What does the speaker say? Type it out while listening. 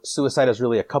suicide is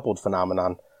really a coupled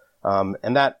phenomenon.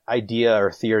 And that idea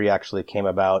or theory actually came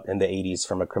about in the 80s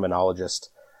from a criminologist,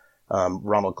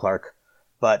 Ronald Clark.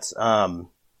 But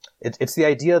it's the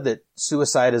idea that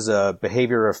suicide is a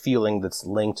behavior or feeling that's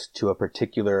linked to a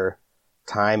particular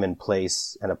time and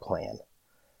place and a plan.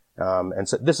 And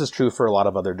so this is true for a lot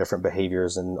of other different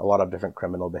behaviors and a lot of different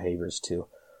criminal behaviors too.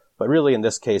 But really in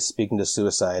this case, speaking to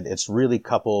suicide, it's really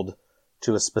coupled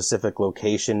to a specific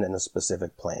location and a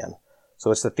specific plan.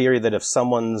 So it's the theory that if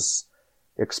someone's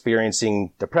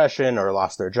experiencing depression or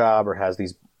lost their job or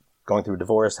going through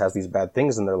divorce, has these bad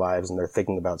things in their lives and they're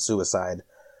thinking about suicide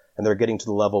and they're getting to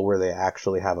the level where they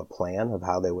actually have a plan of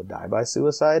how they would die by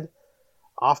suicide,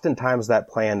 oftentimes that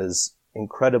plan is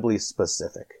incredibly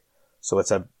specific. So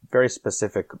it's a very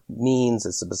specific means,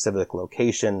 it's a specific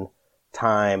location,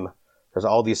 time, there's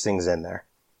all these things in there.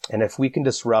 And if we can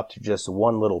disrupt just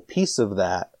one little piece of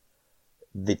that,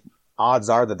 the odds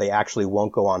are that they actually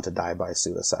won't go on to die by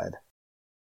suicide.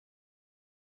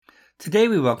 Today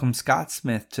we welcome Scott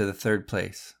Smith to the Third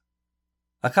Place.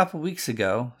 A couple weeks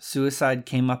ago, suicide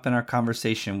came up in our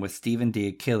conversation with Stephen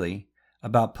D'Achille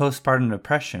about postpartum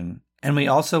depression, and we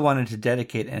also wanted to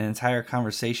dedicate an entire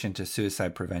conversation to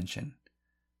suicide prevention.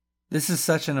 This is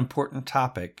such an important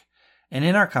topic, and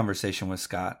in our conversation with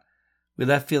Scott, we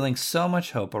left feeling so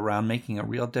much hope around making a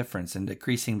real difference in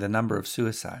decreasing the number of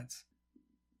suicides.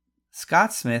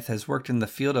 Scott Smith has worked in the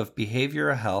field of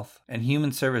behavioral health and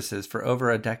human services for over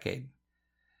a decade.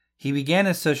 He began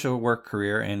his social work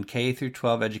career in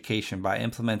K-12 education by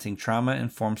implementing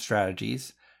trauma-informed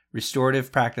strategies,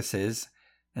 restorative practices,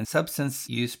 and substance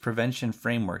use prevention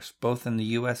frameworks both in the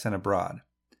U.S. and abroad.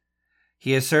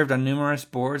 He has served on numerous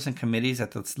boards and committees at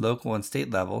the local and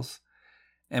state levels,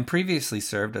 and previously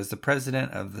served as the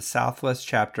president of the Southwest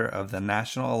chapter of the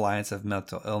National Alliance of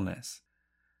Mental Illness.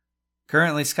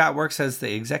 Currently, Scott works as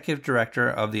the executive director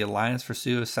of the Alliance for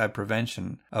Suicide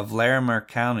Prevention of Larimer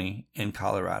County in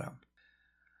Colorado.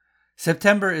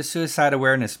 September is Suicide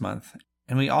Awareness Month,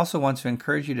 and we also want to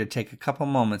encourage you to take a couple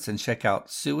moments and check out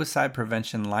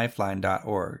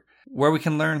suicidepreventionlifeline.org, where we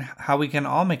can learn how we can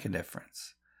all make a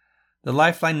difference. The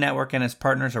Lifeline Network and its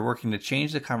partners are working to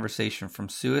change the conversation from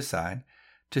suicide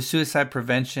to suicide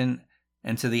prevention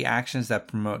and to the actions that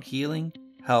promote healing,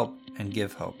 help, and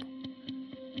give hope.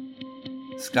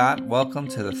 Scott, welcome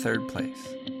to the Third Place.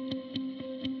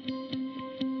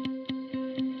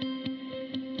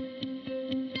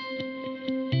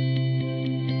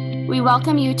 We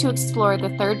welcome you to explore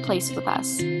the Third Place with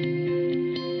us.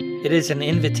 It is an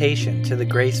invitation to the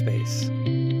gray space,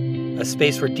 a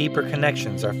space where deeper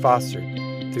connections are fostered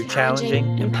through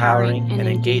challenging, empowering, and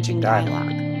engaging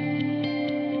dialogue.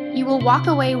 You will walk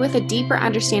away with a deeper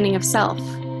understanding of self,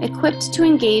 equipped to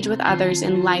engage with others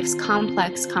in life's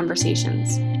complex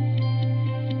conversations.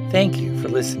 Thank you for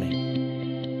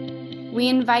listening. We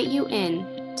invite you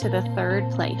in to the Third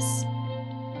Place.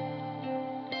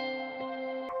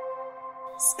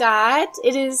 Scott,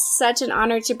 it is such an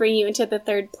honor to bring you into the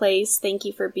Third Place. Thank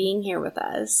you for being here with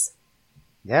us.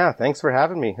 Yeah, thanks for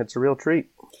having me. It's a real treat.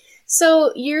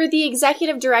 So you're the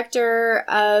executive director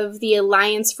of the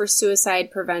Alliance for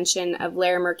Suicide Prevention of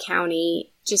Larimer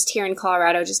County, just here in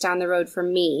Colorado, just down the road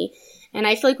from me. And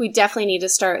I feel like we definitely need to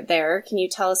start there. Can you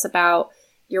tell us about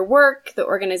your work, the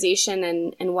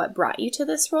organization, and what brought you to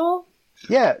this role?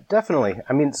 Yeah, definitely.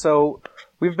 I mean, so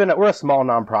we're a small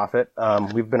nonprofit.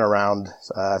 We've been around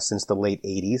since the late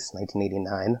 80s,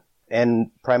 1989.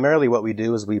 And primarily what we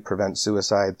do is we prevent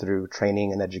suicide through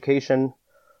training and education,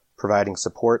 providing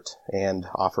support, and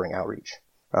offering outreach.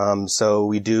 So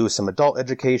we do some adult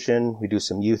education, we do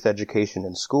some youth education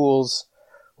in schools.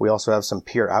 We also have some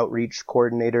peer outreach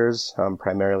coordinators,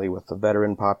 primarily with the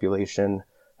veteran population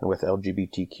and with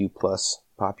LGBTQ plus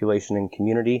population and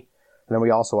community. And then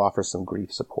we also offer some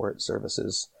grief support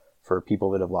services for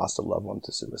people that have lost a loved one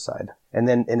to suicide. And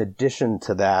then in addition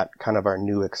to that, kind of our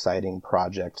new exciting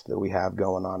project that we have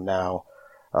going on now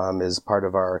is part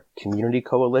of our community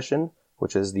coalition,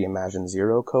 which is the Imagine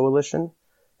Zero Coalition.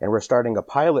 And we're starting a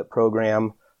pilot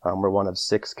program. We're one of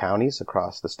 6 counties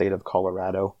across the state of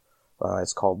Colorado.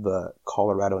 It's called the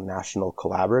Colorado National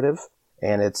Collaborative.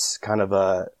 And it's kind of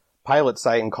a pilot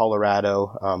site in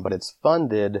Colorado, but it's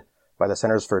funded by the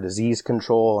Centers for Disease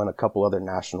Control and a couple other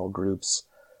national groups.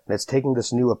 And it's taking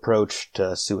this new approach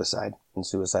to suicide and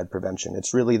suicide prevention.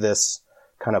 It's really this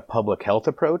kind of public health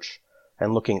approach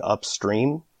and looking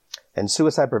upstream. And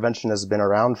suicide prevention has been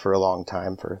around for a long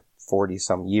time, for 40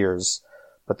 some years,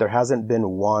 but there hasn't been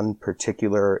one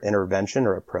particular intervention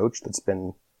or approach that's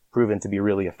been proven to be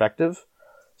really effective.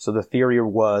 So the theory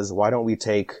was, why don't we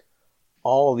take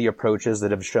all the approaches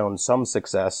that have shown some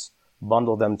success,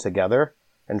 bundle them together,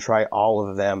 and try all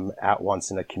of them at once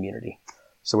in a community.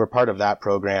 So we're part of that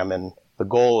program, and the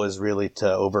goal is really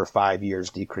to, over 5 years,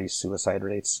 decrease suicide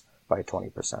rates by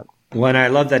 20%. Well, and I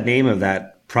love that name of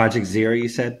that, Project Zero, you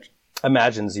said?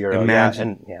 Imagine Zero.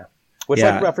 Imagine. Which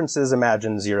like references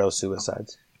Imagine Zero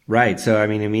suicides. Right. So, I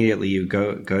mean, immediately you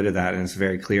go to that, and it's a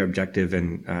very clear objective,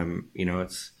 and,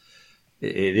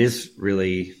 it is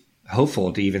really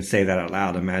hopeful to even say that out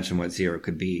loud. Imagine what zero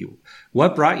could be.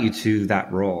 What brought you to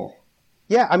that role?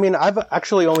 Yeah, I mean, I've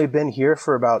actually only been here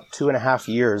for about 2.5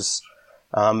 years,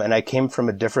 and I came from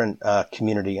a different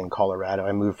community in Colorado.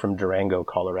 I moved from Durango,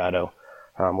 Colorado,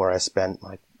 where I spent,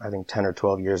 I think 10 or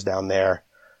 12 years down there.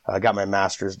 I got my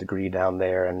master's degree down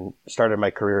there and started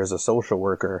my career as a social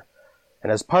worker.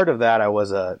 And as part of that, I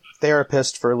was a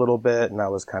therapist for a little bit, and I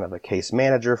was kind of a case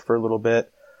manager for a little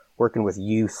bit, working with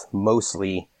youth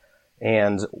mostly.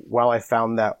 And while I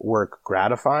found that work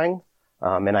gratifying,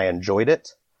 and I enjoyed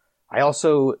it, I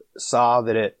also saw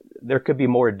that there could be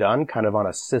more done kind of on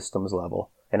a systems level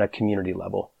and a community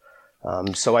level.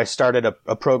 So I started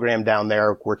a program down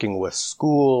there working with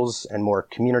schools and more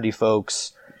community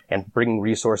folks and bringing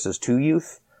resources to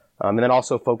youth. And then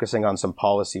also focusing on some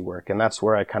policy work. And that's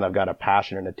where I kind of got a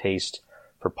passion and a taste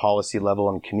for policy level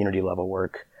and community level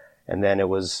work. And then it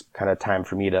was kind of time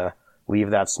for me to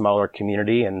leave that smaller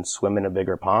community and swim in a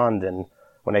bigger pond. And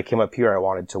when I came up here, I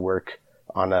wanted to work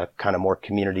on a kind of more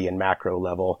community and macro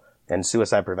level. And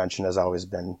suicide prevention has always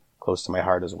been close to my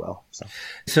heart as well.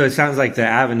 So it sounds like the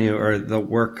avenue or the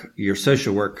work, your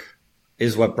social work,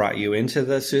 is what brought you into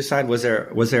the suicide. Was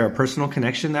there a personal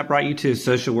connection that brought you to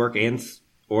social work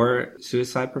or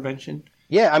suicide prevention?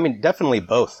 Yeah, I mean, definitely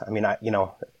both. I mean,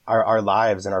 our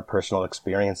lives and our personal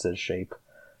experiences shape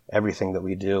everything that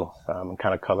we do, and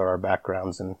kind of color our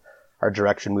backgrounds and our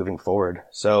direction moving forward.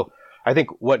 So I think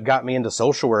what got me into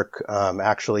social work,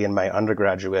 actually in my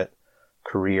undergraduate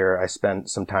career, I spent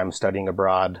some time studying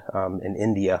abroad, in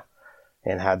India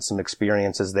and had some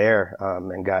experiences there,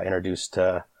 and got introduced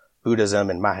to Buddhism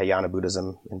and Mahayana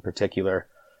Buddhism in particular,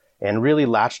 and really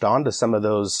latched on to some of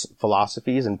those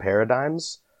philosophies and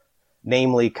paradigms,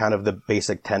 namely kind of the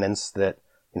basic tenets that,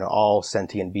 all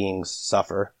sentient beings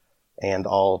suffer and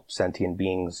all sentient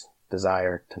beings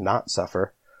desire to not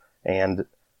suffer. And,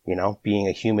 being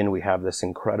a human, we have this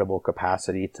incredible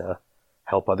capacity to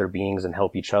help other beings and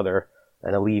help each other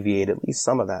and alleviate at least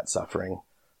some of that suffering.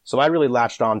 So I really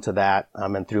latched on to that,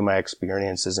 and through my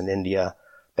experiences in India,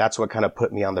 that's what kind of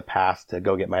put me on the path to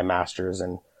go get my master's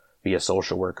and be a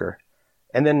social worker.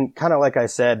 And then kind of like I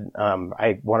said,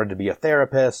 I wanted to be a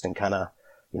therapist and kind of,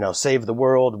 save the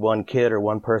world one kid or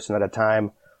one person at a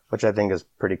time, which I think is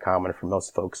pretty common for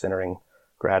most folks entering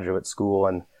graduate school.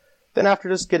 And then after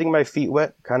just getting my feet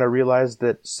wet, kind of realized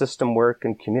that system work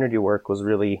and community work was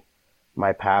really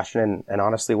my passion and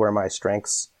honestly where my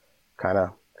strengths kind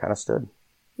of stood.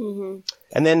 Mm-hmm.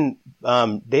 And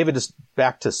then, David, just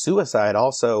back to suicide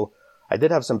also, I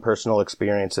did have some personal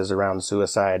experiences around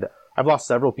suicide. I've lost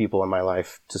several people in my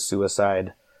life to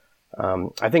suicide.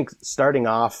 I think starting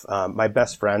off, my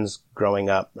best friends growing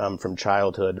up, from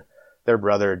childhood, their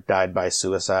brother died by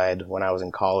suicide when I was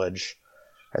in college.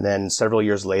 And then several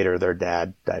years later, their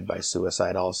dad died by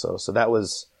suicide also. So that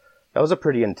was a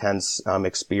pretty intense,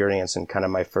 experience and kind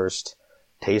of my first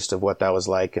taste of what that was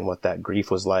like and what that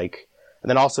grief was like. And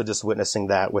then also just witnessing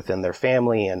that within their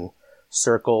family and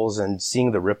circles and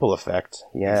seeing the ripple effect.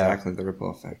 Yeah. Exactly, the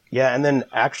ripple effect. Yeah, and then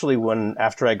actually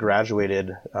after I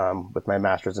graduated with my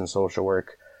master's in social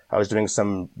work, I was doing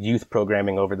some youth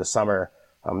programming over the summer.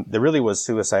 There really was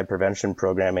suicide prevention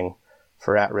programming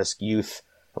for at-risk youth.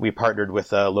 We partnered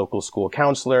with a local school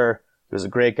counselor. He was a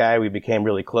great guy. We became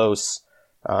really close.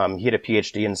 He had a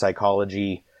PhD in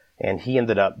psychology, and he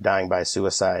ended up dying by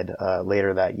suicide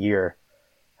later that year.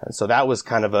 And so that was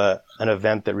kind of an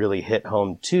event that really hit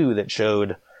home too, that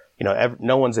showed,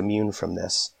 no one's immune from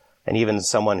this. And even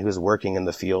someone who's working in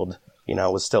the field,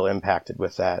 was still impacted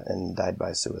with that and died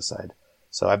by suicide.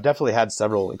 So I've definitely had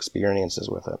several experiences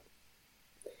with it.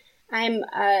 I'm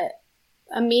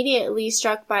immediately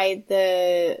struck by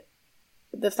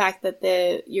the fact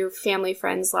that your family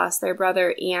friends lost their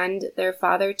brother and their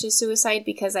father to suicide,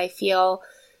 because I feel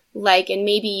like, and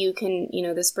maybe you can,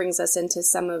 this brings us into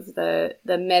some of the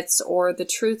myths or the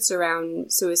truths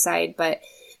around suicide, but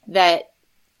that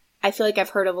I feel like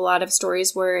I've heard of a lot of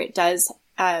stories where it does,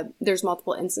 there's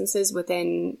multiple instances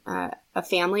within a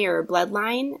family or a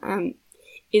bloodline.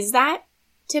 Is that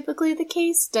typically the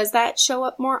case? Does that show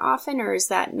up more often, or is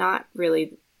that not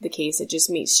really the case? It just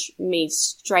may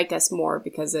strike us more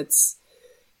because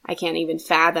I can't even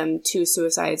fathom two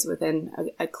suicides within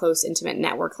a close, intimate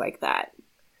network like that.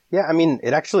 Yeah, I mean,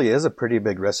 it actually is a pretty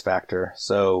big risk factor.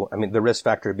 So, I mean, the risk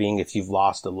factor being if you've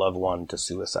lost a loved one to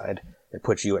suicide, it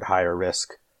puts you at higher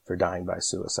risk for dying by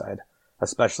suicide,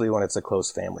 especially when it's a close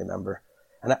family member.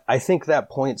 And I think that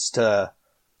points to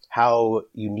how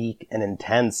unique and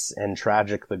intense and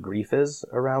tragic the grief is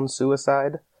around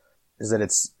suicide, is that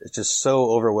it's just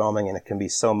so overwhelming and it can be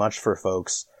so much for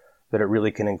folks that it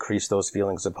really can increase those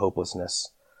feelings of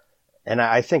hopelessness. And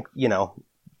I think,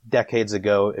 decades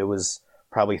ago, it was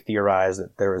probably theorized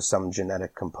that there was some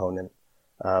genetic component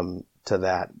to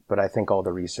that. But I think all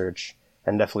the research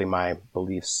and definitely my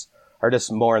beliefs are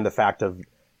just more in the fact of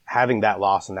having that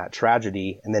loss and that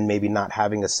tragedy, and then maybe not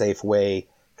having a safe way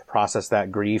to process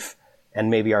that grief, and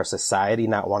maybe our society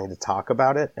not wanting to talk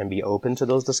about it and be open to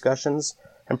those discussions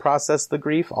and process the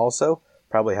grief also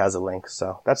probably has a link.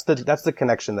 So that's the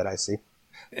connection that I see.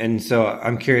 And so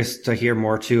I'm curious to hear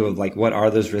more too of like, what are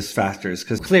those risk factors?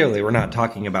 Because clearly we're not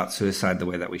talking about suicide the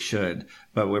way that we should,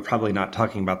 but we're probably not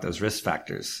talking about those risk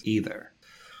factors either.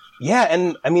 Yeah.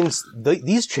 And I mean,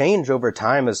 these change over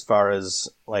time as far as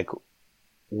like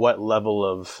what level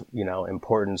of,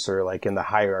 importance or like in the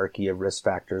hierarchy of risk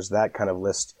factors, that kind of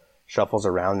list shuffles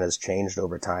around and has changed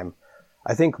over time.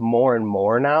 I think more and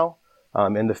more now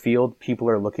in the field, people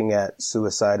are looking at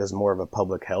suicide as more of a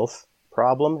public health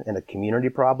problem and a community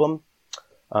problem.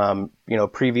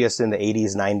 Previous in the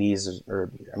 80s,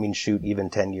 90s, even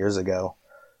 10 years ago,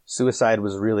 suicide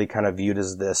was really kind of viewed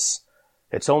as this,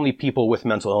 it's only people with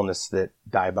mental illness that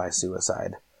die by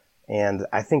suicide. And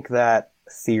I think that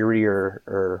theory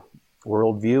or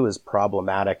worldview is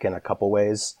problematic in a couple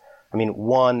ways. I mean,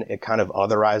 one, it kind of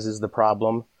otherizes the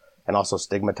problem and also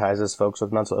stigmatizes folks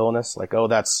with mental illness. Like, oh,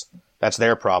 that's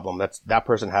their problem. That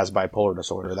person has bipolar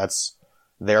disorder. That's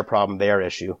their problem, their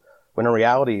issue. When in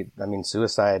reality, I mean,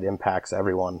 suicide impacts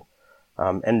everyone.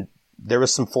 And there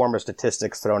was some former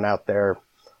statistics thrown out there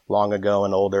long ago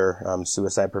in older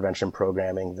suicide prevention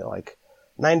programming that like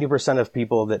 90% of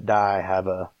people that die have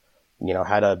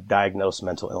had a diagnosed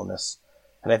mental illness.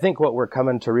 And I think what we're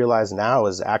coming to realize now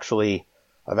is actually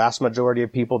a vast majority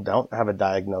of people don't have a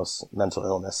diagnosed mental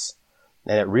illness.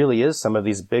 And it really is some of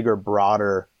these bigger,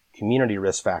 broader community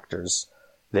risk factors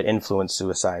that influence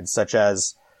suicide, such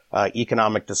as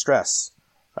economic distress,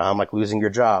 like losing your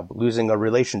job, losing a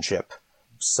relationship,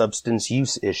 substance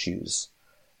use issues.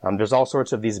 There's all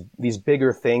sorts of these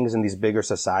bigger things and these bigger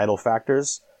societal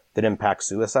factors that impact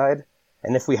suicide.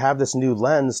 And if we have this new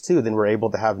lens too, then we're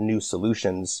able to have new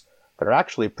solutions that are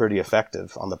actually pretty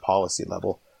effective on the policy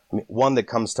level. I mean, one that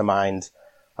comes to mind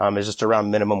is just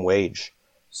around minimum wage.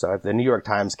 So the New York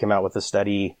Times came out with a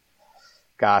study.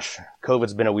 Gosh,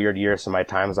 COVID's been a weird year, so my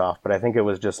time's off, but I think it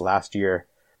was just last year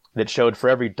that showed for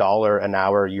every $1 an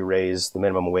hour you raise the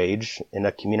minimum wage in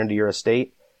a community or a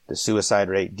state, the suicide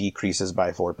rate decreases by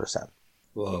 4%.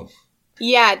 Whoa.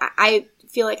 Yeah, I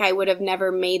feel like I would have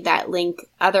never made that link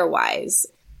otherwise.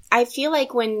 I feel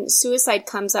like when suicide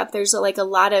comes up, there's a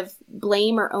lot of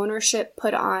blame or ownership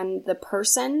put on the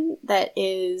person that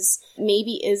is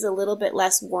a little bit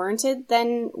less warranted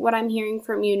than what I'm hearing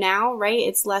from you now, right?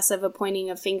 It's less of a pointing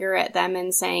a finger at them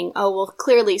and saying, oh, well,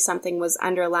 clearly something was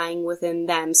underlying within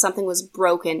them. Something was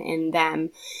broken in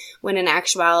them. When in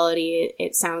actuality,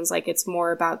 it sounds like it's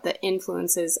more about the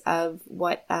influences of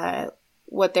what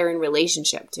they're in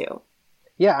relationship to.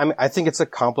 Yeah, I think it's a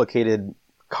complicated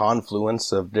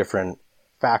confluence of different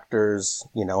factors,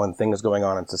 and things going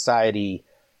on in society,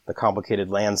 the complicated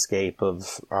landscape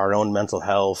of our own mental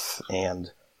health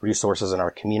and resources in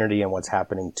our community and what's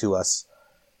happening to us.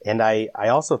 And I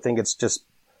also think it's just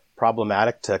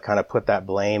problematic to kind of put that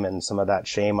blame and some of that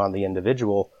shame on the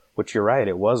individual, which you're right,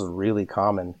 it was really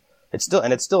common. It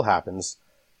still happens.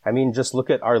 I mean, just look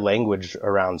at our language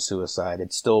around suicide.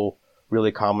 It's still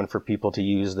really common for people to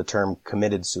use the term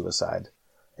committed suicide.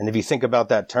 And if you think about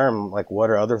that term, like what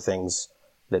are other things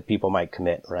that people might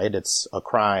commit, right? It's a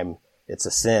crime, it's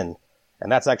a sin.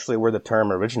 And that's actually where the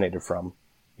term originated from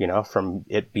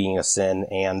it being a sin,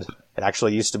 and it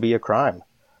actually used to be a crime.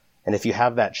 And if you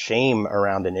have that shame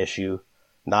around an issue,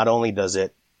 not only does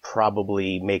it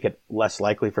probably make it less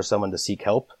likely for someone to seek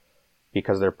help,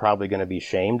 because they're probably going to be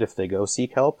shamed if they go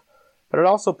seek help, but it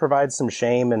also provides some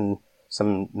shame and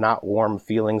some not warm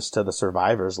feelings to the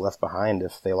survivors left behind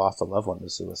if they lost a loved one to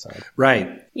suicide.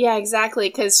 Right. Yeah, exactly.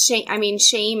 Because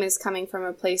shame is coming from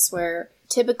a place where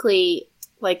typically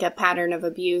like a pattern of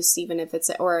abuse, even if it's,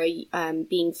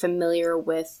 being familiar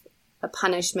with a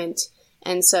punishment.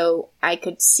 And so I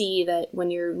could see that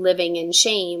when you're living in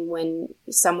shame, when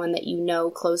someone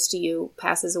that close to you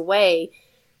passes away,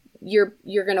 you're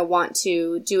going to want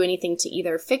to do anything to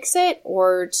either fix it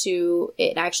or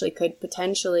it actually could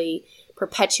potentially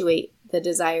perpetuate the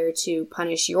desire to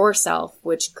punish yourself,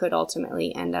 which could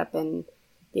ultimately end up in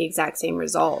the exact same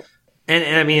result.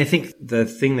 And I mean, I think the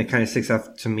thing that kind of sticks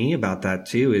out to me about that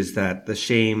too is that the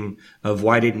shame of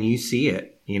why didn't you see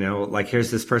it? You know, like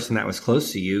here's this person that was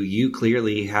close to you. You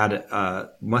clearly had,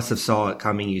 must have saw it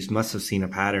coming. You must have seen a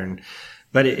pattern.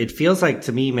 But it feels like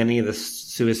to me, many of the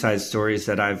suicide stories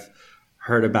that I've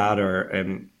heard about or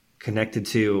am connected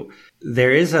to,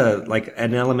 there is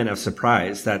an element of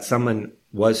surprise that someone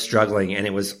was struggling and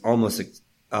it was almost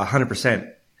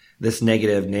 100% this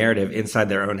negative narrative inside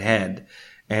their own head.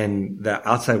 And the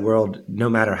outside world, no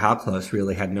matter how close,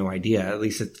 really had no idea. At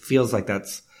least it feels like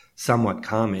that's somewhat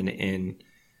common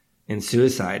in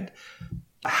suicide.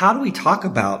 How do we talk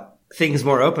about things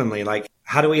more openly? Like,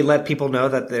 how do we let people know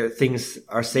that things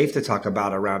are safe to talk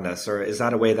about around us? Or is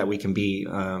that a way that we can be,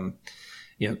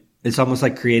 it's almost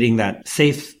like creating that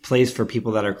safe place for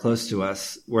people that are close to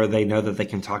us where they know that they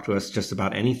can talk to us just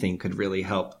about anything could really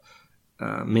help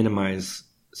minimize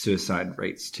suicide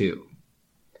rates too.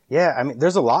 Yeah, I mean,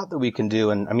 there's a lot that we can do.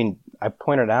 And I mean, I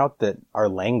pointed out that our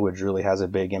language really has a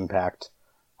big impact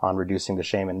on reducing the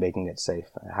shame and making it safe.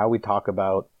 How we talk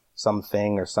about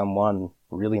something or someone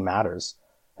really matters.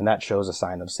 And that shows a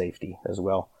sign of safety as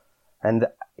well. And,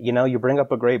 you bring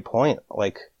up a great point.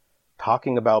 Like,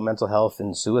 talking about mental health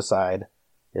and suicide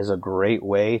is a great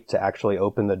way to actually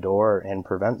open the door and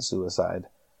prevent suicide.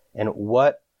 And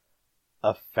what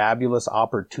a fabulous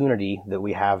opportunity that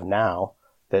we have now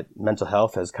that mental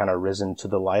health has kind of risen to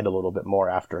the light a little bit more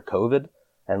after COVID,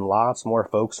 and lots more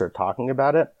folks are talking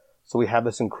about it. So we have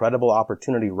this incredible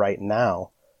opportunity right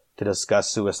now to discuss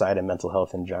suicide and mental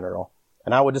health in general.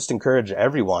 And I would just encourage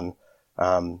everyone,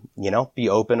 be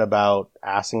open about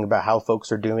asking about how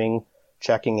folks are doing,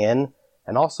 checking in.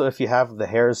 And also if you have the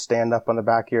hairs stand up on the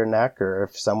back of your neck, or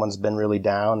if someone's been really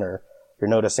down, or you're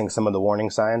noticing some of the warning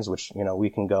signs, which, we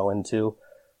can go into,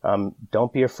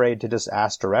 don't be afraid to just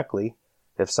ask directly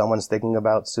if someone's thinking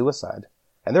about suicide.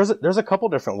 And there's a couple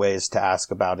different ways to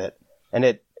ask about it. And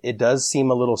it does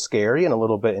seem a little scary and a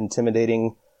little bit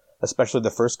intimidating, especially the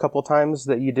first couple times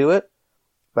that you do it.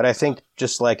 But I think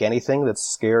just like anything that's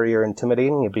scary or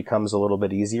intimidating, it becomes a little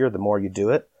bit easier the more you do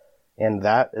it. And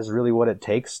that is really what it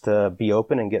takes to be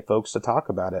open and get folks to talk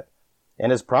about it.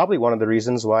 And it's probably one of the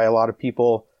reasons why a lot of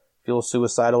people feel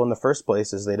suicidal in the first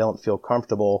place, is they don't feel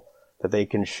comfortable that they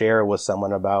can share with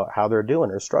someone about how they're doing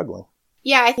or struggling.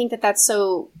 Yeah, I think that that's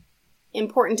so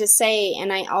important to say.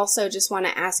 And I also just want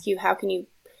to ask you, how can you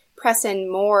press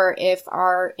in more if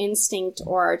our instinct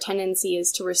or our tendency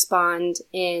is to respond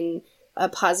in a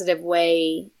positive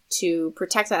way to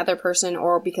protect the other person,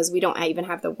 or because we don't even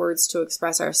have the words to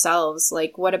express ourselves?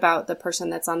 Like, what about the person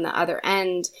that's on the other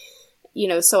end?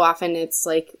 So often it's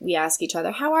like we ask each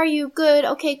other, how are you? Good.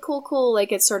 Okay, cool.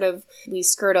 Like, it's sort of, we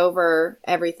skirt over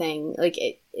everything. Like,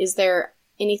 is there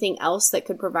anything else that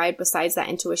could provide besides that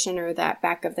intuition or that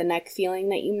back of the neck feeling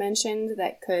that you mentioned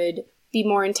that could be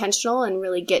more intentional and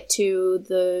really get to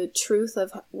the truth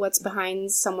of what's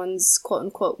behind someone's quote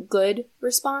unquote good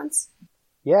response?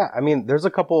 Yeah, I mean, there's a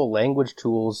couple language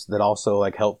tools that also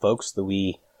help folks that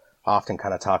we often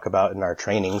kind of talk about in our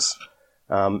trainings.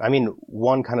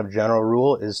 One kind of general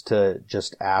rule is to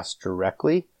just ask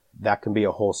directly. That can be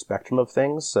a whole spectrum of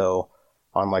things. So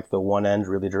on the one end,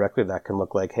 really directly, that can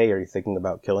look like, hey, are you thinking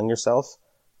about killing yourself?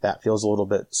 That feels a little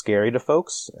bit scary to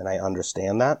folks, and I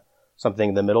understand that. Something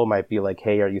in the middle might be like,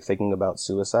 hey, are you thinking about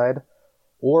suicide?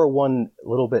 Or one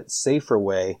little bit safer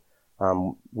way,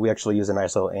 we actually use a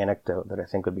nice little anecdote that I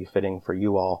think would be fitting for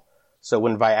you all. So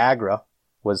when Viagra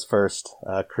was first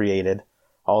created,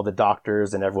 all the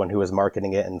doctors and everyone who was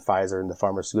marketing it, and Pfizer and the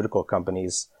pharmaceutical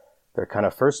companies, their kind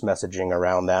of first messaging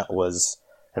around that was,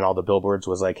 and all the billboards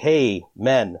was like, hey,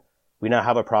 men, we now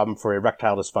have a problem for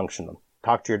erectile dysfunction.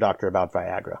 Talk to your doctor about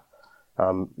Viagra.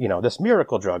 This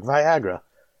miracle drug, Viagra.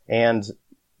 And,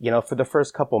 for the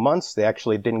first couple months, they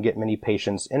actually didn't get many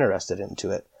patients interested into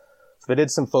it. So they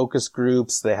did some focus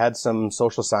groups. They had some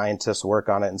social scientists work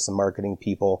on it and some marketing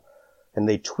people. And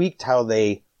they tweaked how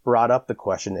they brought up the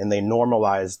question, and they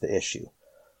normalized the issue.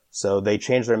 So they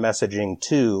changed their messaging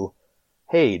to,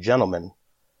 hey, gentlemen,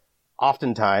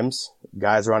 oftentimes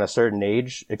guys around a certain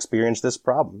age experience this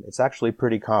problem. It's actually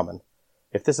pretty common.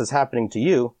 If this is happening to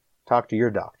you, talk to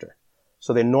your doctor.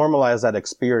 So they normalize that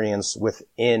experience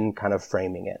within kind of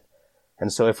framing it.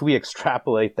 And so if we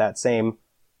extrapolate that same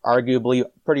arguably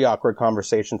pretty awkward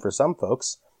conversation for some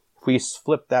folks, if we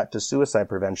flip that to suicide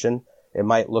prevention, it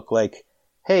might look like,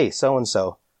 hey,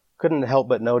 so-and-so, couldn't help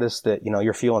but notice that,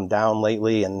 you're feeling down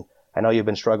lately, and I know you've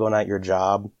been struggling at your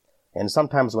job. And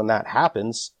sometimes when that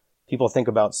happens, people think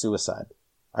about suicide.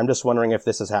 I'm just wondering if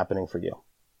this is happening for you.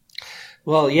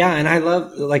 Well, yeah, and I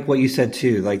love like what you said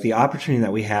too, like the opportunity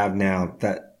that we have now,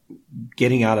 that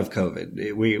getting out of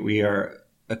COVID, we are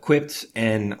equipped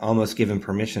and almost given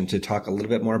permission to talk a little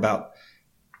bit more about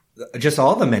just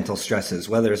all the mental stresses,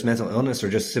 whether it's mental illness or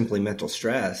just simply mental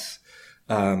stress.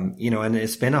 And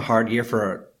it's been a hard year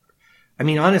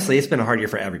honestly, it's been a hard year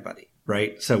for everybody,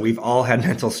 right? So we've all had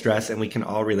mental stress, and we can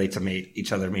all relate to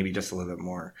each other maybe just a little bit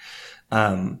more.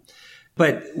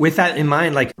 But with that in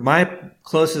mind, like my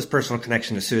closest personal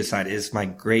connection to suicide is my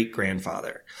great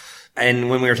grandfather. And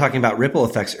when we were talking about ripple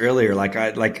effects earlier,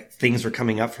 like things were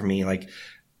coming up for me. Like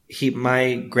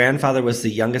my grandfather was the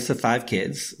youngest of 5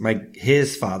 kids.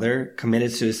 His father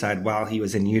committed suicide while he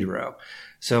was in utero.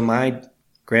 So my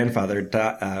grandfather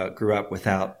grew up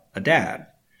without a dad.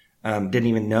 Didn't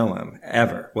even know him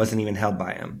ever, wasn't even held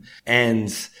by him.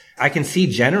 And I can see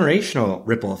generational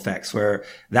ripple effects where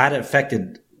that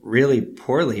affected really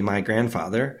poorly my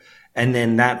grandfather. And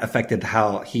then that affected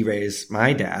how he raised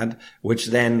my dad, which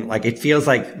then like, it feels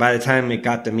like by the time it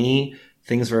got to me,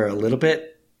 things were a little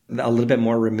bit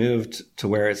more removed to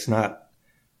where it's not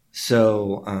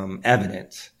so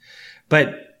evident.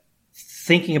 But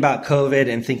thinking about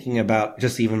COVID and thinking about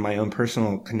just even my own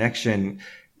personal connection,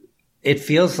 it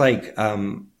feels like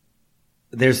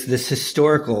there's this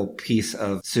historical piece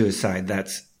of suicide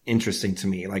that's interesting to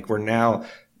me. Like we're now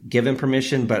given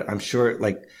permission, but I'm sure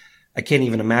like I can't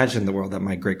even imagine the world that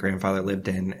my great grandfather lived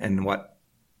in and what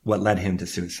led him to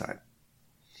suicide.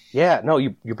 Yeah, no,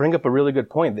 you bring up a really good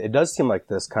point. It does seem like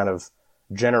this kind of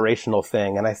generational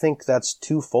thing, and I think that's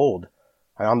twofold.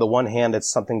 And on the one hand,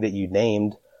 it's something that you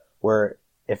named where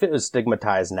if it was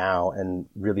stigmatized now and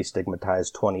really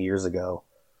stigmatized 20 years ago,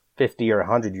 50 or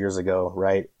 100 years ago,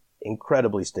 right?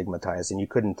 Incredibly stigmatized, and you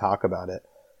couldn't talk about it.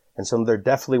 And so there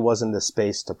definitely wasn't the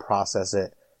space to process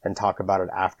it and talk about it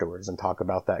afterwards and talk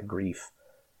about that grief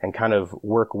and kind of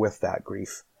work with that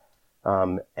grief.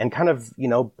 And kind of,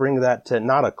 bring that to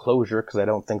not a closure, because I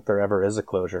don't think there ever is a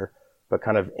closure, but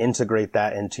kind of integrate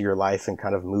that into your life and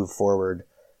kind of move forward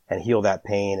and heal that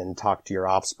pain and talk to your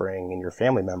offspring and your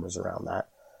family members around that.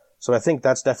 So I think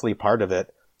that's definitely part of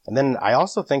it. And then I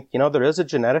also think, there is a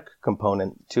genetic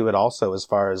component to it also, as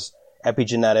far as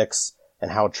epigenetics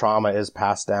and how trauma is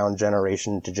passed down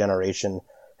generation to generation,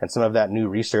 and some of that new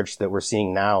research that we're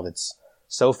seeing now that's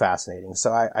so fascinating.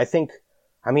 So I think,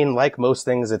 like most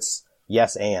things, it's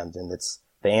yes and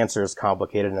the answer is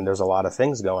complicated and there's a lot of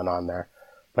things going on there.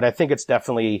 But I think it's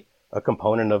definitely a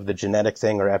component of the genetic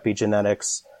thing or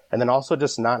epigenetics, and then also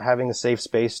just not having a safe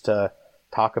space to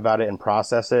talk about it and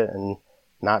process it, and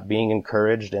not being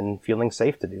encouraged and feeling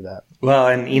safe to do that. Well,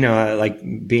 and,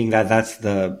 like being that's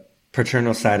the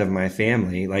paternal side of my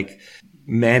family, like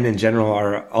men in general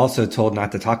are also told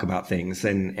not to talk about things.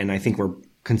 And I think we're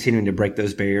continuing to break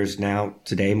those barriers now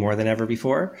today more than ever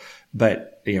before.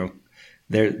 But,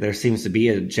 there seems to be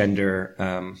a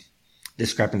gender,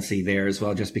 discrepancy there as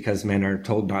well, just because men are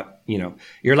told not,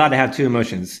 you're allowed to have 2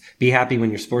 emotions, be happy when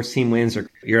your sports team wins, or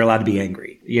you're allowed to be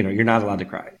angry. You're not allowed to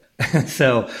cry.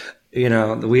 So,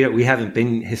 we haven't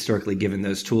been historically given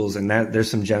those tools, and that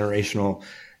there's some generational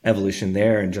evolution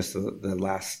there, and just the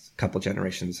last couple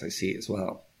generations I see as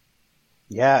well.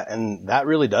 Yeah, and that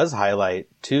really does highlight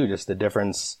too just the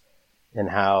difference in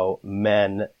how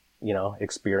men,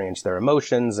 experience their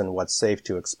emotions and what's safe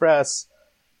to express,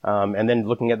 and then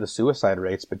looking at the suicide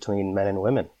rates between men and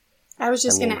women. I was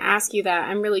just going to ask you that.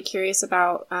 I'm really curious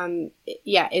about,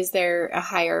 is there a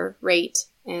higher rate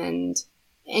and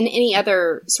any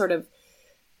other sort of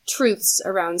truths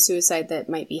around suicide that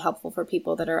might be helpful for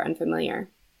people that are unfamiliar?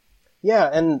 Yeah,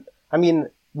 and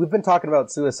we've been talking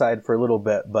about suicide for a little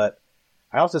bit, but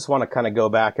I also just want to kind of go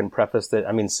back and preface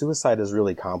that, suicide is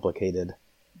really complicated.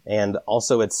 And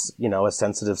also it's, a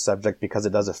sensitive subject because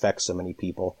it does affect so many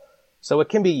people. So it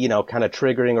can be, kind of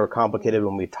triggering or complicated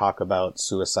when we talk about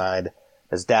suicide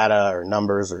as data or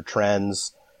numbers or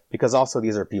trends, because also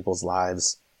these are people's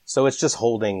lives. So it's just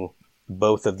holding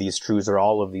both of these truths or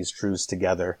all of these truths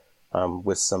together,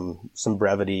 with some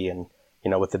brevity and,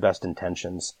 with the best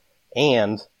intentions.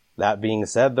 And that being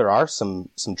said, there are some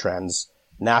trends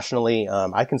nationally.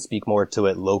 I can speak more to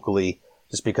it locally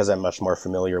just because I'm much more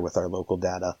familiar with our local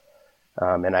data.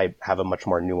 And I have a much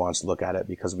more nuanced look at it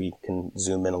because we can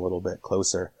zoom in a little bit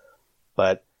closer.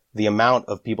 But the amount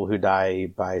of people who die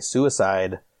by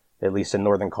suicide, at least in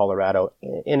northern Colorado,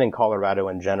 in Colorado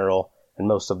in general, and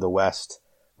most of the West,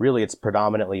 really it's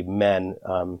predominantly men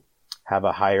have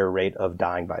a higher rate of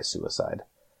dying by suicide.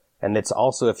 And it's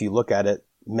also, if you look at it,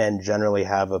 men generally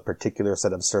have a particular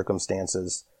set of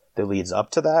circumstances that leads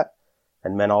up to that.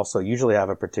 And men also usually have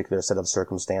a particular set of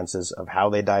circumstances of how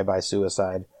they die by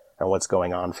suicide and what's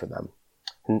going on for them.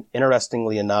 And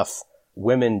interestingly enough,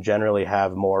 women generally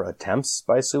have more attempts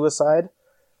by suicide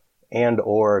and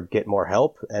or get more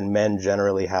help, and men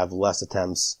generally have less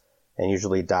attempts and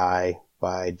usually die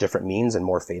by different means and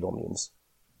more fatal means.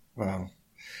 Wow.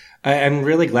 I'm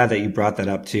really glad that you brought that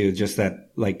up too, just that,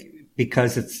 like,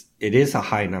 because it is a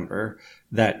high number,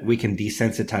 that we can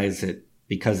desensitize it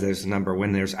because there's a number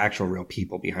when there's actual real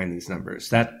people behind these numbers.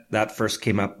 That first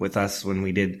came up with us when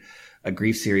we did a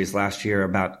grief series last year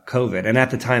about COVID. And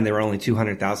at the time, there were only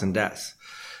 200,000 deaths.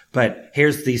 But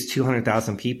here's these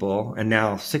 200,000 people and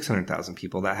now 600,000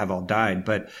 people that have all died.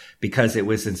 But because it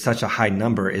was in such a high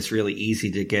number, it's really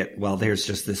easy to get, well, there's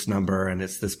just this number and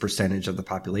it's this percentage of the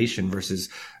population versus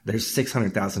there's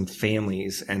 600,000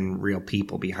 families and real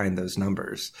people behind those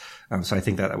numbers. So I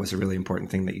think that was a really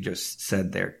important thing that you just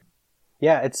said there.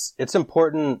 Yeah, it's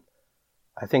important,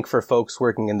 I think, for folks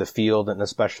working in the field, and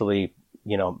especially,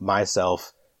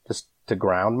 myself, just to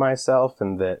ground myself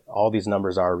and that all these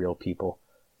numbers are real people.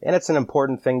 And it's an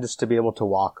important thing just to be able to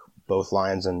walk both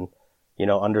lines and,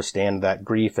 understand that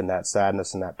grief and that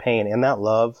sadness and that pain and that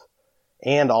love,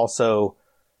 and also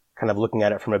kind of looking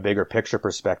at it from a bigger picture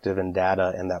perspective and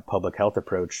data and that public health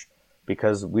approach,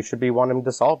 because we should be wanting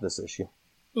to solve this issue.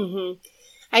 Mm-hmm.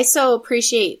 I so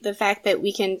appreciate the fact that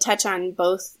we can touch on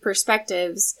both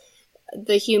perspectives,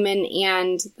 the human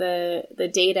and the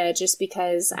data, just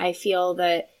because I feel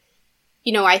that,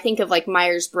 I think of like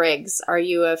Myers-Briggs. Are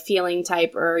you a feeling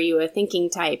type or are you a thinking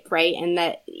type, right? And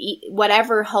that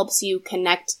whatever helps you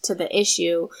connect to the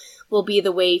issue will be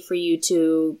the way for you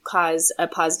to cause a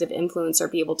positive influence or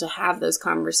be able to have those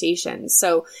conversations.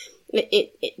 So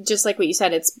it just like what you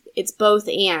said, it's both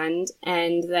and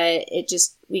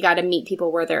that we got to meet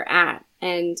people where they're at.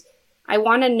 And I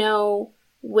want to know,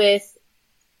 with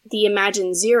the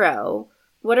Imagine Zero,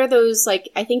 what are those,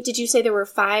 I think, did you say there were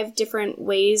 5 different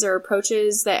ways or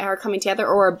approaches that are coming together,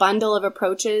 or a bundle of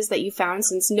approaches that you found,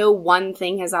 since no one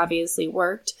thing has obviously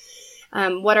worked?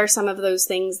 What are some of those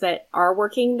things that are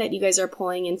working that you guys are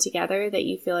pulling in together that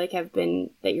you feel like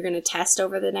that you're going to test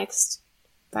over the next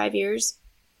 5 years?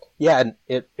 Yeah, and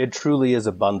it truly is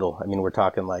a bundle. I mean, we're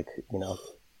talking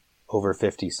over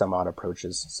 50 some odd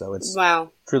approaches. So it's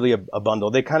truly a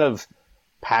bundle. They kind of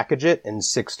package it in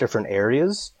 6 different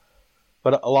areas.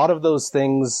 But a lot of those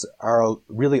things are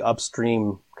really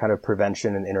upstream kind of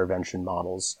prevention and intervention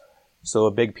models. So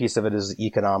a big piece of it is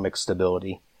economic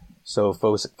stability. So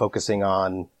focusing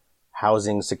on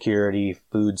housing security,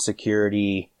 food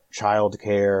security,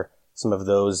 childcare, some of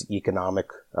those economic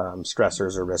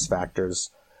stressors or risk factors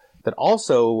that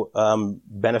also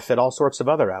benefit all sorts of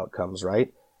other outcomes,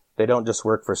 right? They don't just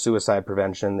work for suicide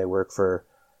prevention. They work for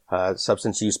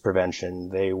substance use prevention.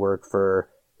 They work for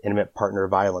intimate partner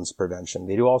violence prevention.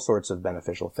 They do all sorts of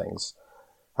beneficial things.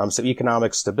 So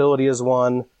economic stability is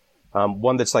one.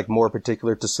 One that's more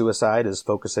particular to suicide is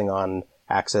focusing on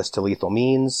access to lethal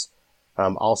means.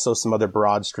 Also some other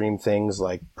broad stream things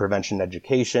like prevention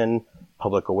education,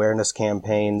 public awareness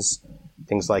campaigns,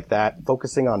 things like that.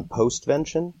 Focusing on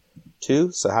postvention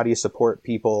too. So how do you support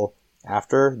people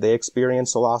after they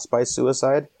experience a loss by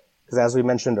suicide? Because as we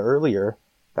mentioned earlier,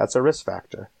 that's a risk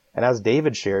factor. And as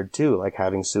David shared too,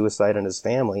 having suicide in his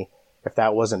family, if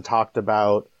that wasn't talked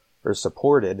about or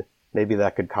supported, maybe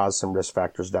that could cause some risk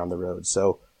factors down the road.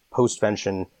 So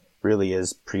postvention really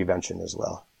is prevention as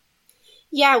well.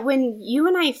 Yeah, when you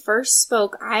and I first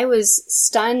spoke, I was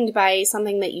stunned by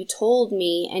something that you told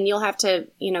me, and you'll have to,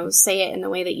 say it in the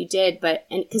way that you did,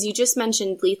 because you just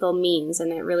mentioned lethal means,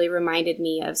 and it really reminded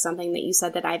me of something that you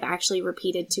said that I've actually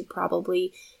repeated to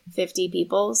probably 50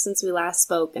 people since we last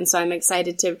spoke. And so I'm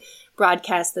excited to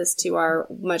broadcast this to our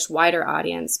much wider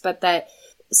audience, but that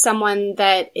someone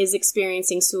that is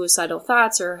experiencing suicidal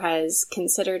thoughts or has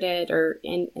considered it,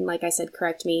 and like I said,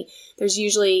 correct me, there's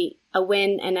usually a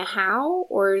when and a how,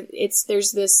 or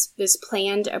there's this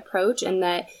planned approach, and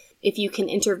that if you can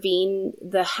intervene,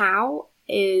 the how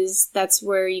that's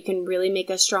where you can really make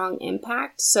a strong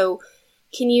impact. So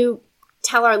can you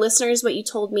tell our listeners what you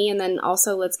told me, and then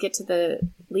also let's get to the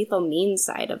lethal means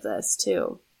side of this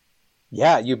too?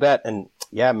 Yeah, you bet. And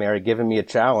yeah, Mary, giving me a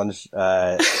challenge,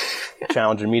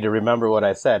 challenging me to remember what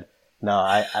I said. No,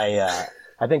 I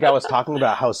think I was talking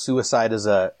about how suicide is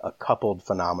a coupled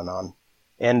phenomenon.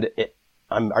 And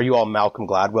are you all Malcolm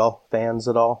Gladwell fans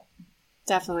at all?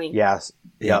 Definitely. Yes.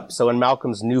 Yep. So in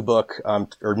Malcolm's new book,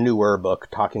 or newer book,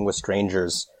 Talking with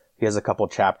Strangers, he has a couple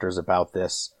chapters about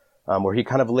this, where he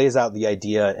kind of lays out the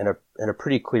idea in a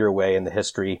pretty clear way in the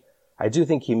history. I do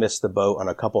think he missed the boat on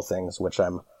a couple things, which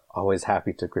I'm always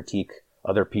happy to critique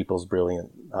other people's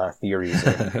brilliant theories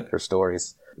or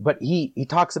stories. But he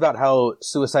talks about how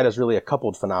suicide is really a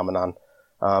coupled phenomenon.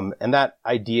 And that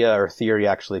idea or theory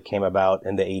actually came about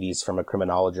in the 80s from a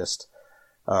criminologist,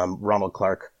 Ronald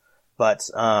Clark. But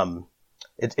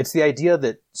it's the idea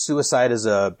that suicide is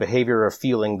a behavior or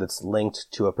feeling that's linked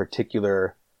to a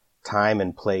particular time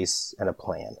and place and a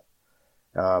plan.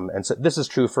 And so this is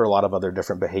true for a lot of other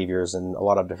different behaviors and a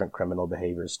lot of different criminal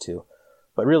behaviors too.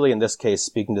 But really in this case,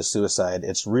 speaking to suicide,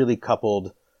 it's really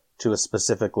coupled to a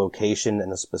specific location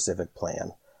and a specific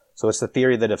plan. So it's the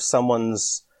theory that if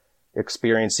someone's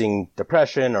experiencing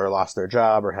depression or lost their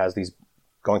job or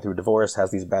going through divorce,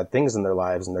 has these bad things in their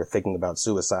lives and they're thinking about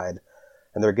suicide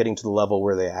and they're getting to the level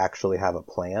where they actually have a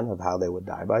plan of how they would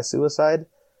die by suicide,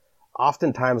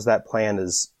 oftentimes that plan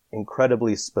is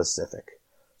incredibly specific.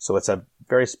 So it's a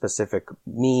very specific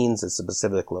means, it's a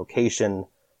specific location,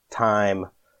 time,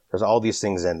 there's all these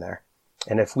things in there.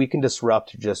 And if we can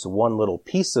disrupt just one little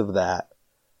piece of that,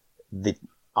 the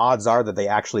odds are that they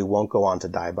actually won't go on to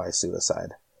die by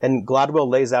suicide. And Gladwell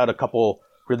lays out a couple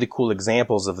really cool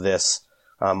examples of this.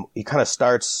 He kind of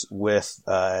starts with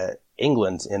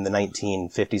England in the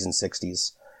 1950s and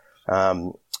 60s.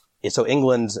 So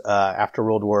England, after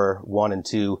World War I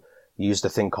and II, used a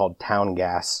thing called town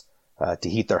gas to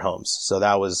heat their homes. So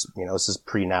that was, this is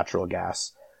pre-natural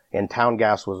gas. And town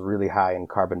gas was really high in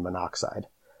carbon monoxide.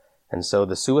 And so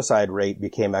the suicide rate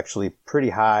became actually pretty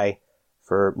high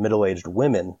for middle-aged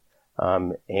women.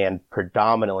 And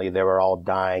predominantly they were all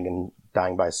dying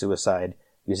by suicide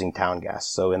using town gas.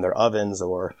 So in their ovens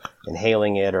or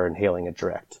inhaling it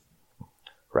direct.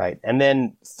 Right. And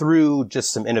then through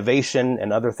just some innovation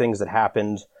and other things that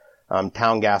happened,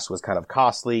 town gas was kind of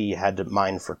costly. You had to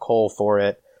mine for coal for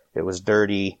it. It was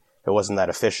dirty. It wasn't that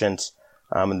efficient.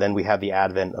 And then we had the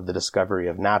advent of the discovery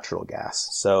of natural gas.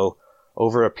 So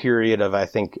over a period of, I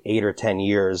think, 8 or 10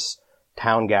 years,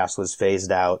 town gas was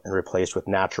phased out and replaced with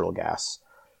natural gas.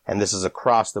 And this is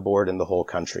across the board in the whole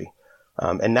country.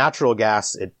 And natural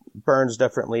gas, it burns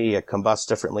differently, it combusts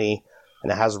differently,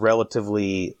 and it has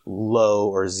relatively low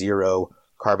or zero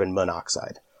carbon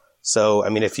monoxide. So, I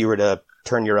mean, if you were to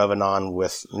turn your oven on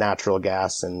with natural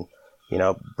gas and,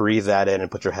 breathe that in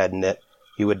and put your head in it,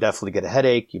 you would definitely get a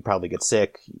headache. You'd probably get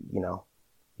sick. You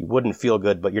wouldn't feel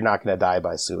good, but you're not going to die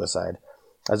by suicide.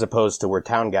 As opposed to where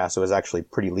town gas, it was actually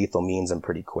pretty lethal means and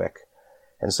pretty quick.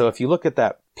 And so if you look at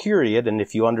that period, and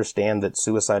if you understand that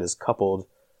suicide is coupled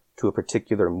to a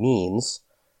particular means,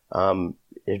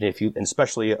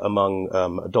 especially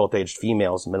among adult-aged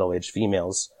females, middle-aged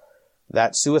females,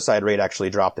 that suicide rate actually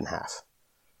dropped in half.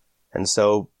 And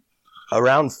so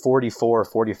around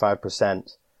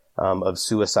 45% of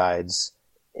suicides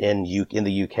in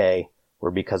the UK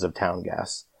were because of town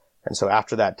gas. And so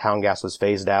after that town gas was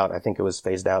phased out, I think it was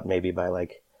phased out maybe by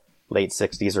like late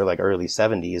 60s or like early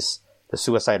 70s, the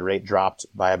suicide rate dropped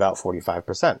by about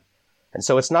 45%. And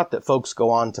so it's not that folks go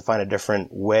on to find a different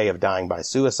way of dying by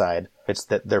suicide. It's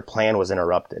that their plan was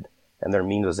interrupted and their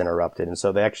means was interrupted. And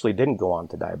so they actually didn't go on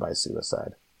to die by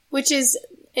suicide.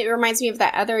 It reminds me of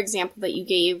that other example that you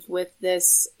gave with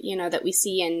this, that we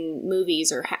see in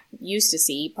movies or used to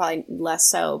see, probably less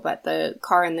so, but the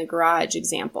car in the garage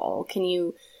example. Can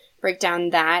you break down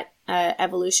that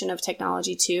evolution of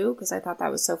technology too? Because I thought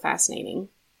that was so fascinating.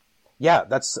 Yeah,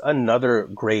 that's another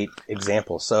great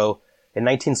example. So in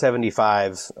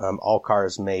 1975, all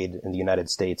cars made in the United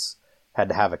States had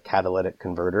to have a catalytic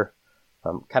converter.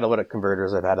 Catalytic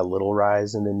converters have had a little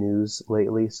rise in the news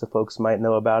lately, so folks might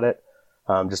know about it,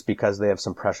 just because they have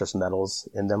some precious metals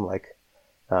in them, like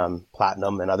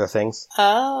platinum and other things.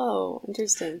 Oh,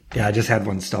 interesting. Yeah, I just had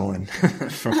one stolen.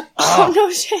 Oh, no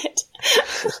shit.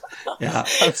 Yeah.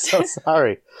 I'm so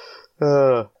sorry.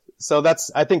 So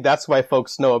I think that's why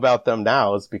folks know about them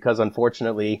now, is because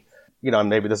unfortunately,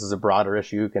 maybe this is a broader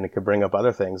issue and it could bring up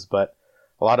other things, but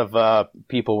a lot of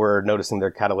people were noticing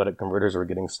their catalytic converters were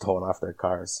getting stolen off their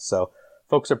cars. So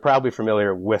folks are probably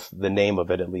familiar with the name of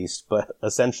it at least, but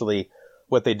essentially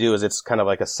what they do is it's kind of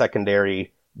like a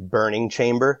secondary burning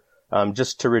chamber,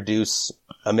 just to reduce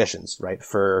emissions, right?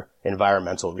 For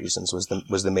environmental reasons was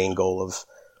the main goal of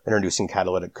introducing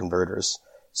catalytic converters.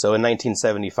 So in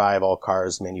 1975, all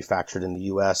cars manufactured in the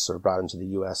U.S. or brought into the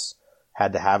U.S.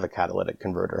 had to have a catalytic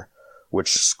converter,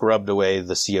 which scrubbed away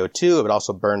the CO2, but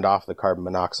also burned off the carbon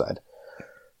monoxide.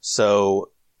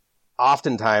 So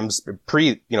oftentimes,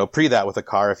 pre that with a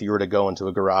car, if you were to go into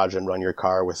a garage and run your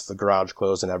car with the garage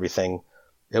closed and everything,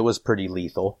 it was pretty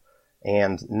lethal.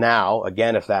 And now,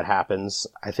 again, if that happens,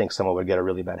 I think someone would get a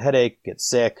really bad headache, get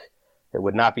sick. It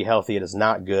would not be healthy. It is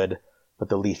not good. But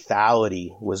the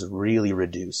lethality was really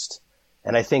reduced.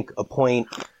 And I think a point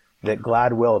that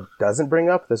Gladwell doesn't bring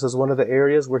up, this is one of the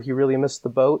areas where he really missed the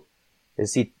boat,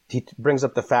 is he brings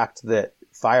up the fact that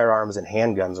firearms and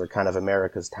handguns are kind of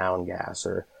America's town gas,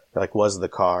 or like was the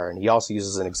car. And he also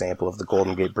uses an example of the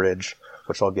Golden Gate Bridge,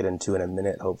 which I'll get into in a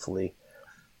minute, hopefully.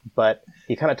 But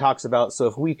he kind of talks about, so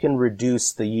if we can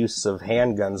reduce the use of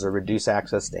handguns or reduce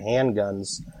access to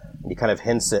handguns, and he kind of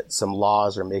hints at some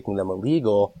laws or making them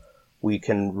illegal, we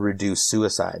can reduce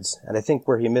suicides. And I think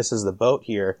where he misses the boat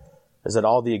here is that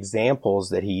all the examples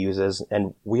that he uses,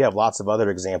 and we have lots of other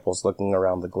examples looking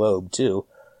around the globe too,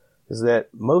 is that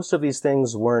most of these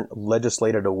things weren't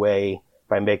legislated away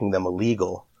by making them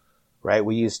illegal, right?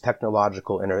 We use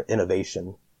technological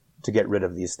innovation to get rid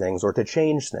of these things or to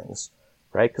change things,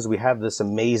 right? Because we have this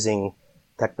amazing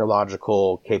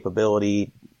technological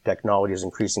capability. Technology is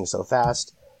increasing so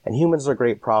fast, and humans are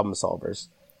great problem solvers.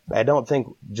 I don't think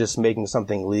just making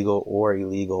something legal or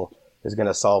illegal is going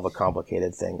to solve a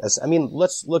complicated thing. I mean,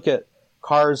 let's look at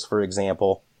cars, for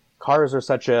example. Cars are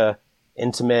such a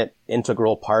intimate,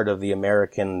 integral part of the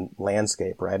American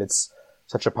landscape, right? It's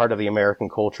such a part of the American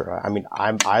culture. I mean,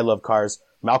 I love cars.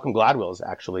 Malcolm Gladwell is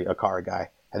actually a car guy.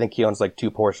 I think he owns like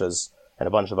 2 Porsches and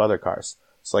a bunch of other cars.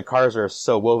 So like cars are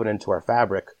so woven into our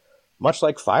fabric, much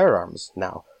like firearms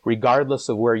now, regardless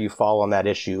of where you fall on that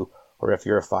issue or if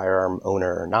you're a firearm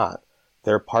owner or not.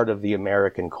 They're part of the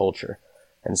American culture.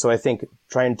 And so I think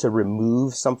trying to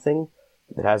remove something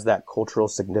that has that cultural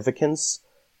significance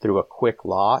through a quick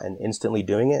law and instantly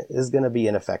doing it is going to be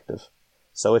ineffective.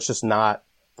 So it's just not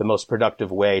the most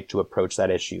productive way to approach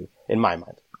that issue, in my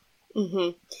mind.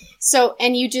 Mm-hmm. So,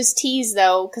 and you just tease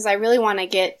though, because I really want to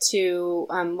get to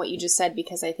what you just said,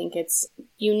 because I think it's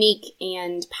unique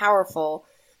and powerful.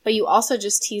 But you also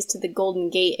just teased to the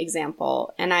Golden Gate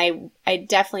example, and I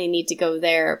definitely need to go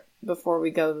there before we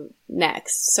go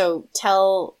next. So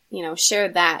share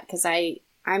that, because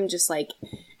I'm just like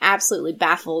absolutely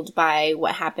baffled by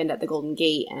what happened at the Golden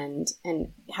Gate and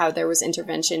how there was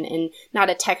intervention in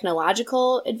not a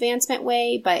technological advancement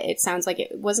way, but it sounds like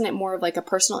wasn't it more of like a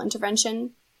personal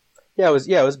intervention? Yeah,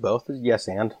 it was both. Yes,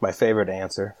 and my favorite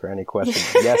answer for any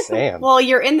question. Yes, and. Well,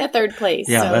 you're in the third place,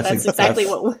 yeah, so that's exactly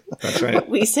that's right. what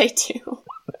we say too.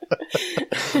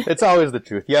 It's always the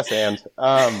truth. Yes, and.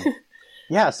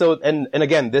 Yeah, so, and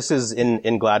again, this is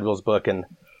in Gladwell's book, and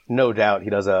no doubt he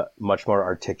does a much more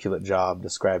articulate job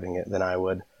describing it than I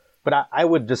would. But I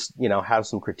would just, have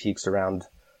some critiques around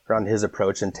his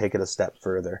approach and take it a step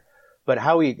further. But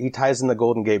how he ties in the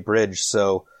Golden Gate Bridge,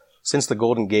 so since the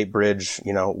Golden Gate Bridge,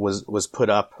 was put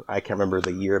up, I can't remember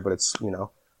the year, but it's,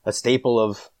 a staple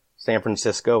of San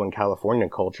Francisco and California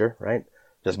culture, right?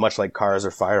 Just much like cars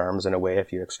or firearms in a way,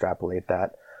 if you extrapolate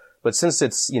that. But since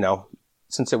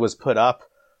it was put up,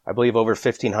 I believe over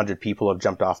 1,500 people have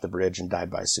jumped off the bridge and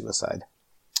died by suicide.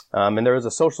 And there was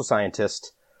a social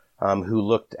scientist who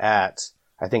looked at,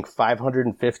 I think,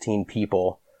 515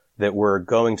 people that were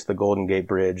going to the Golden Gate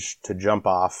Bridge to jump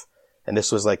off. And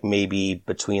this was like maybe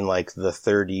between like the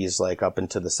 30s, like up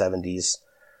into the 70s.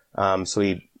 So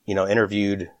he,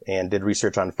 interviewed and did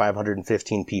research on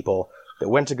 515 people that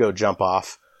went to go jump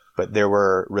off, but they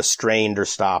were restrained or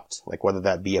stopped, like whether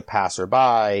that be a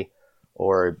passerby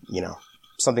or,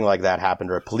 something like that happened,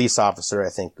 or a police officer,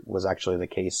 I think was actually the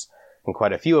case in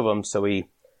quite a few of them. So he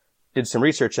did some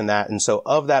research in that. And so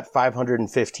of that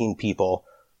 515 people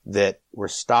that were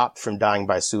stopped from dying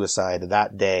by suicide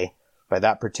that day by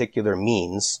that particular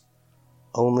means,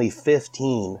 only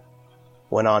 15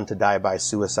 went on to die by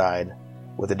suicide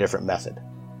with a different method.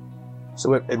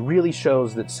 So it really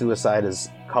shows that suicide is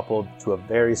coupled to a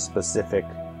very specific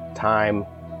time,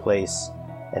 place,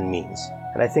 and means.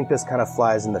 And I think this kind of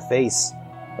flies in the face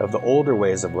of the older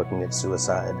ways of looking at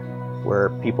suicide, where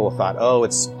people thought, oh,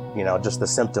 it's, just the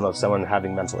symptom of someone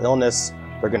having mental illness.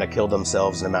 They're going to kill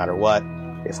themselves no matter what.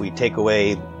 If we take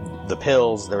away the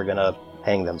pills, they're going to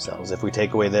hang themselves. If we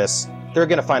take away this, they're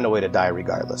going to find a way to die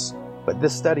regardless. But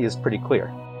this study is pretty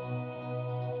clear.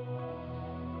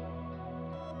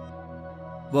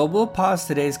 Well, we'll pause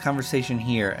today's conversation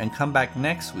here and come back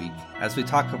next week as we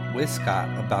talk with Scott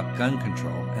about gun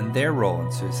control and their role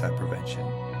in suicide prevention.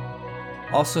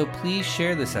 Also, please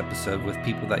share this episode with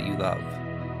people that you love.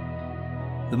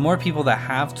 The more people that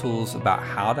have tools about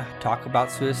how to talk about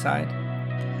suicide,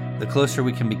 the closer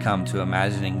we can become to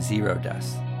imagining zero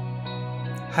deaths.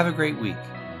 Have a great week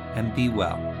and be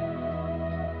well.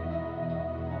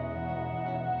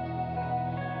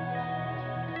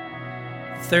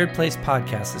 Third Place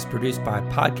Podcast is produced by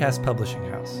Podcast Publishing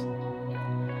House.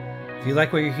 If you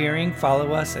like what you're hearing,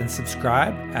 follow us and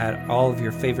subscribe at all of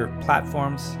your favorite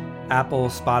platforms, Apple,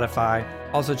 Spotify.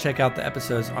 Also check out the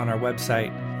episodes on our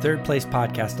website,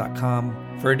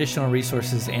 thirdplacepodcast.com, for additional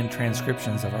resources and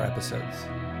transcriptions of our episodes.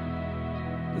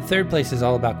 The Third Place is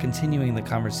all about continuing the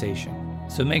conversation.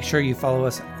 So make sure you follow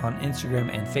us on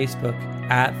Instagram and Facebook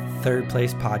at Third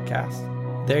Place Podcast.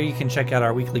 There you can check out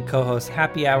our weekly co-host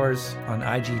Happy Hours on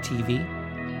IGTV.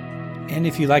 And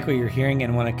if you like what you're hearing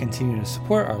and want to continue to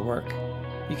support our work,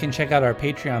 you can check out our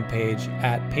Patreon page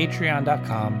at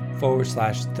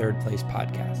patreon.com/Third Place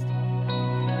Podcast.